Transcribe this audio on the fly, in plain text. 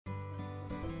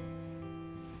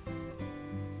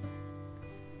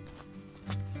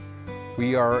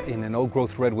We are in an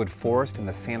old-growth redwood forest in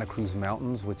the Santa Cruz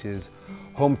Mountains, which is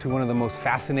home to one of the most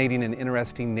fascinating and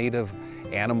interesting native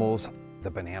animals, the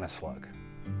banana slug.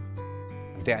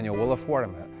 I'm Daniel Williford.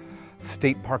 I'm a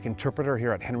state park interpreter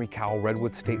here at Henry Cowell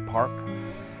Redwood State Park.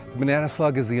 The banana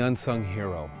slug is the unsung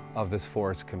hero of this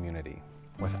forest community.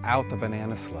 Without the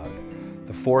banana slug,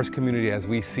 the forest community as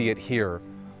we see it here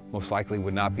most likely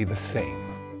would not be the same.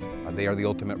 They are the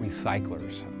ultimate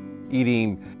recyclers,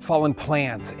 eating fallen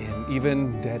plants and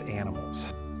even dead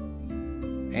animals.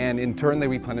 And in turn, they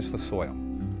replenish the soil,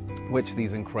 which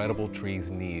these incredible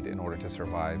trees need in order to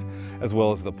survive, as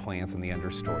well as the plants in the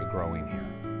understory growing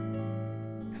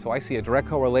here. So I see a direct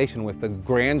correlation with the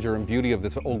grandeur and beauty of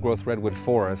this old-growth redwood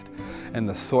forest and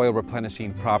the soil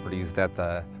replenishing properties that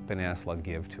the banana slug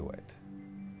give to it.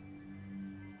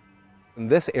 In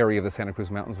this area of the Santa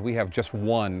Cruz Mountains, we have just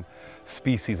one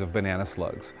species of banana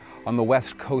slugs. On the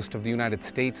west coast of the United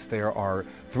States, there are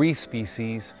 3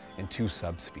 species and 2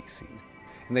 subspecies.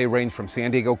 And they range from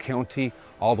San Diego County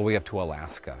all the way up to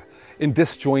Alaska in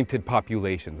disjointed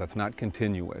populations. That's not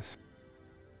continuous.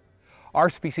 Our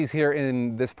species here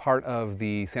in this part of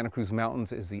the Santa Cruz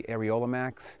Mountains is the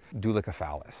Ariolomax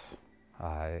dolichophallus.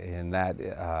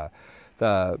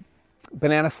 The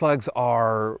banana slugs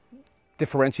are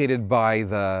differentiated by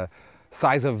the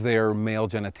size of their male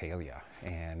genitalia.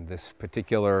 And this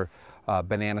particular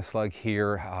banana slug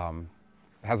here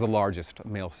has the largest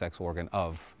male sex organ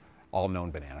of all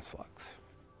known banana slugs.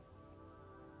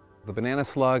 The banana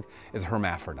slug is a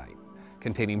hermaphrodite,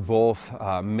 containing both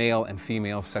male and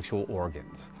female sexual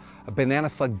organs. A banana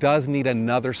slug does need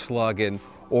another slug in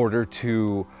order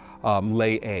to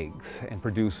lay eggs and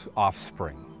produce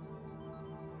offspring.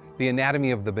 The anatomy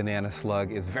of the banana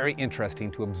slug is very interesting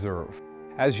to observe.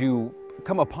 As you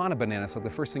come upon a banana slug, the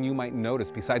first thing you might notice,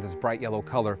 besides its bright yellow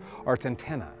color, are its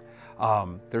antennae.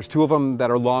 There's 2 of them that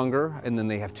are longer, and then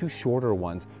they have 2 shorter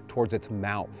ones towards its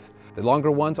mouth. The longer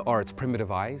ones are its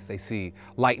primitive eyes. They see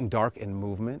light and dark and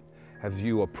movement. As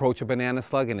you approach a banana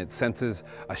slug and it senses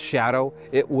a shadow,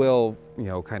 it will,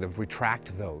 kind of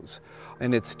retract those.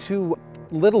 And its 2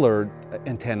 littler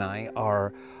antennae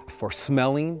are for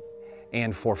smelling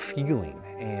and for feeling.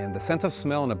 And the sense of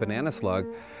smell in a banana slug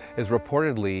is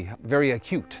reportedly very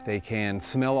acute. They can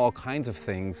smell all kinds of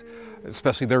things,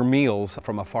 especially their meals,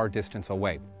 from a far distance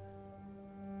away.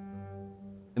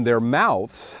 And their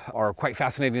mouths are quite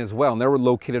fascinating as well, and they're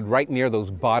located right near those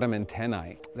bottom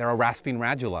antennae. They're a rasping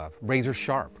radula, razor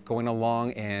sharp, going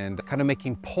along and kind of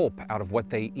making pulp out of what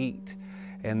they eat,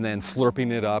 and then slurping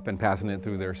it up and passing it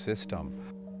through their system.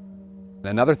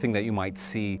 Another thing that you might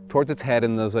see towards its head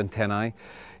in those antennae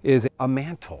is a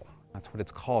mantle. That's what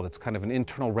it's called. It's kind of an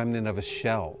internal remnant of a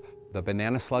shell. The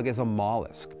banana slug is a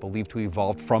mollusk, believed to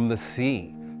evolve from the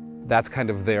sea. That's kind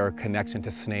of their connection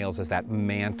to snails, is that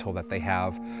mantle that they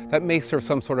have that may serve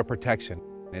some sort of protection.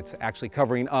 It's actually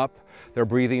covering up their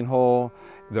breathing hole,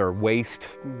 their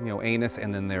waist, anus,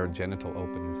 and then their genital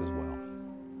openings as well.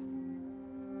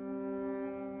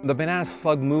 The banana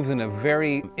slug moves in a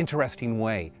very interesting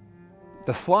way.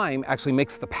 The slime actually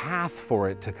makes the path for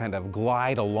it to kind of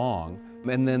glide along,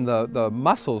 and then the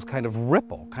muscles kind of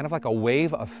ripple, kind of like a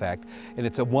wave effect, and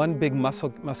it's a one big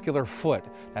muscular foot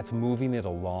that's moving it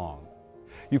along.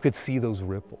 You could see those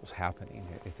ripples happening.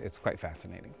 It's quite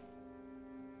fascinating.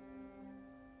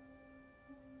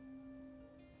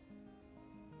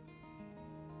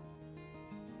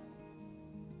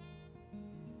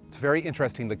 It's very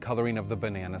interesting, the coloring of the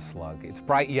banana slug. It's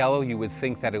bright yellow. You would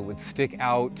think that it would stick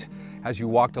out as you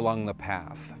walked along the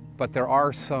path. But there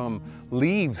are some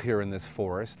leaves here in this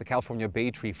forest, the California bay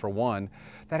tree for one,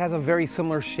 that has a very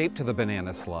similar shape to the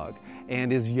banana slug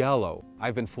and is yellow.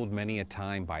 I've been fooled many a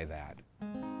time by that.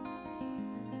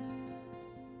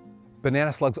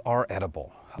 Banana slugs are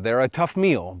edible. They're a tough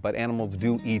meal, but animals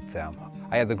do eat them.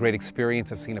 I had the great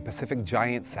experience of seeing a Pacific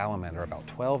giant salamander about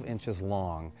 12 inches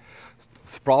long,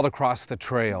 sprawled across the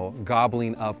trail,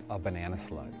 gobbling up a banana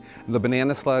slug. The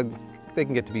banana slug, they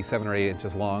can get to be 7 or 8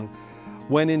 inches long.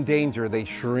 When in danger, they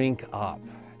shrink up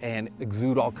and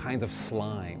exude all kinds of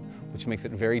slime, which makes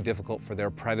it very difficult for their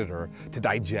predator to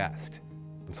digest.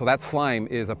 So that slime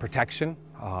is a protection.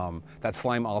 That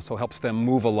slime also helps them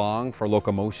move along for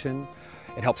locomotion.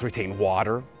 It helps retain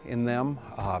water in them.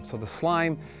 So the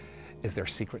slime is their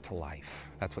secret to life.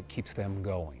 That's what keeps them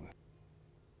going.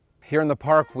 Here in the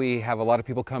park, we have a lot of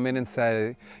people come in and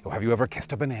say, have you ever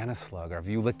kissed a banana slug, or have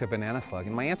you licked a banana slug?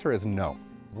 And my answer is no.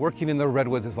 Working in the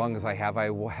redwoods as long as I have,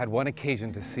 I had one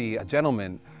occasion to see a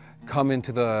gentleman come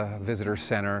into the visitor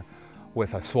center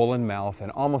with a swollen mouth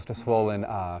and almost a swollen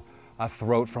a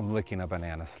throat from licking a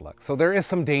banana slug. So there is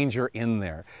some danger in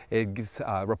there. It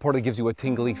reportedly gives you a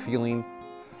tingly feeling,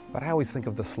 but I always think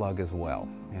of the slug as well.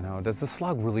 You know, does the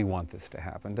slug really want this to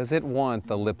happen? Does it want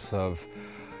the lips of,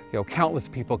 you know, countless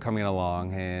people coming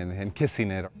along and kissing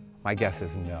it? My guess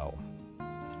is no.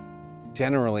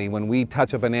 Generally, when we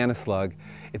touch a banana slug,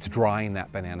 it's drying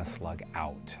that banana slug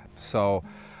out. So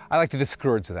I like to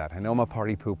discourage that. I know I'm a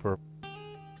party pooper.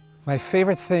 My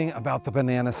favorite thing about the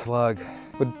banana slug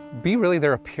would be really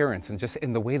their appearance and just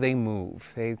in the way they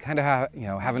move. They kind of have, you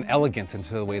know, have an elegance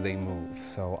into the way they move.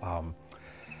 So,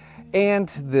 and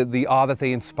the awe that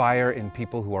they inspire in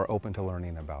people who are open to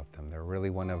learning about them. They're really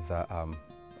one of the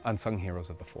unsung heroes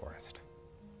of the forest.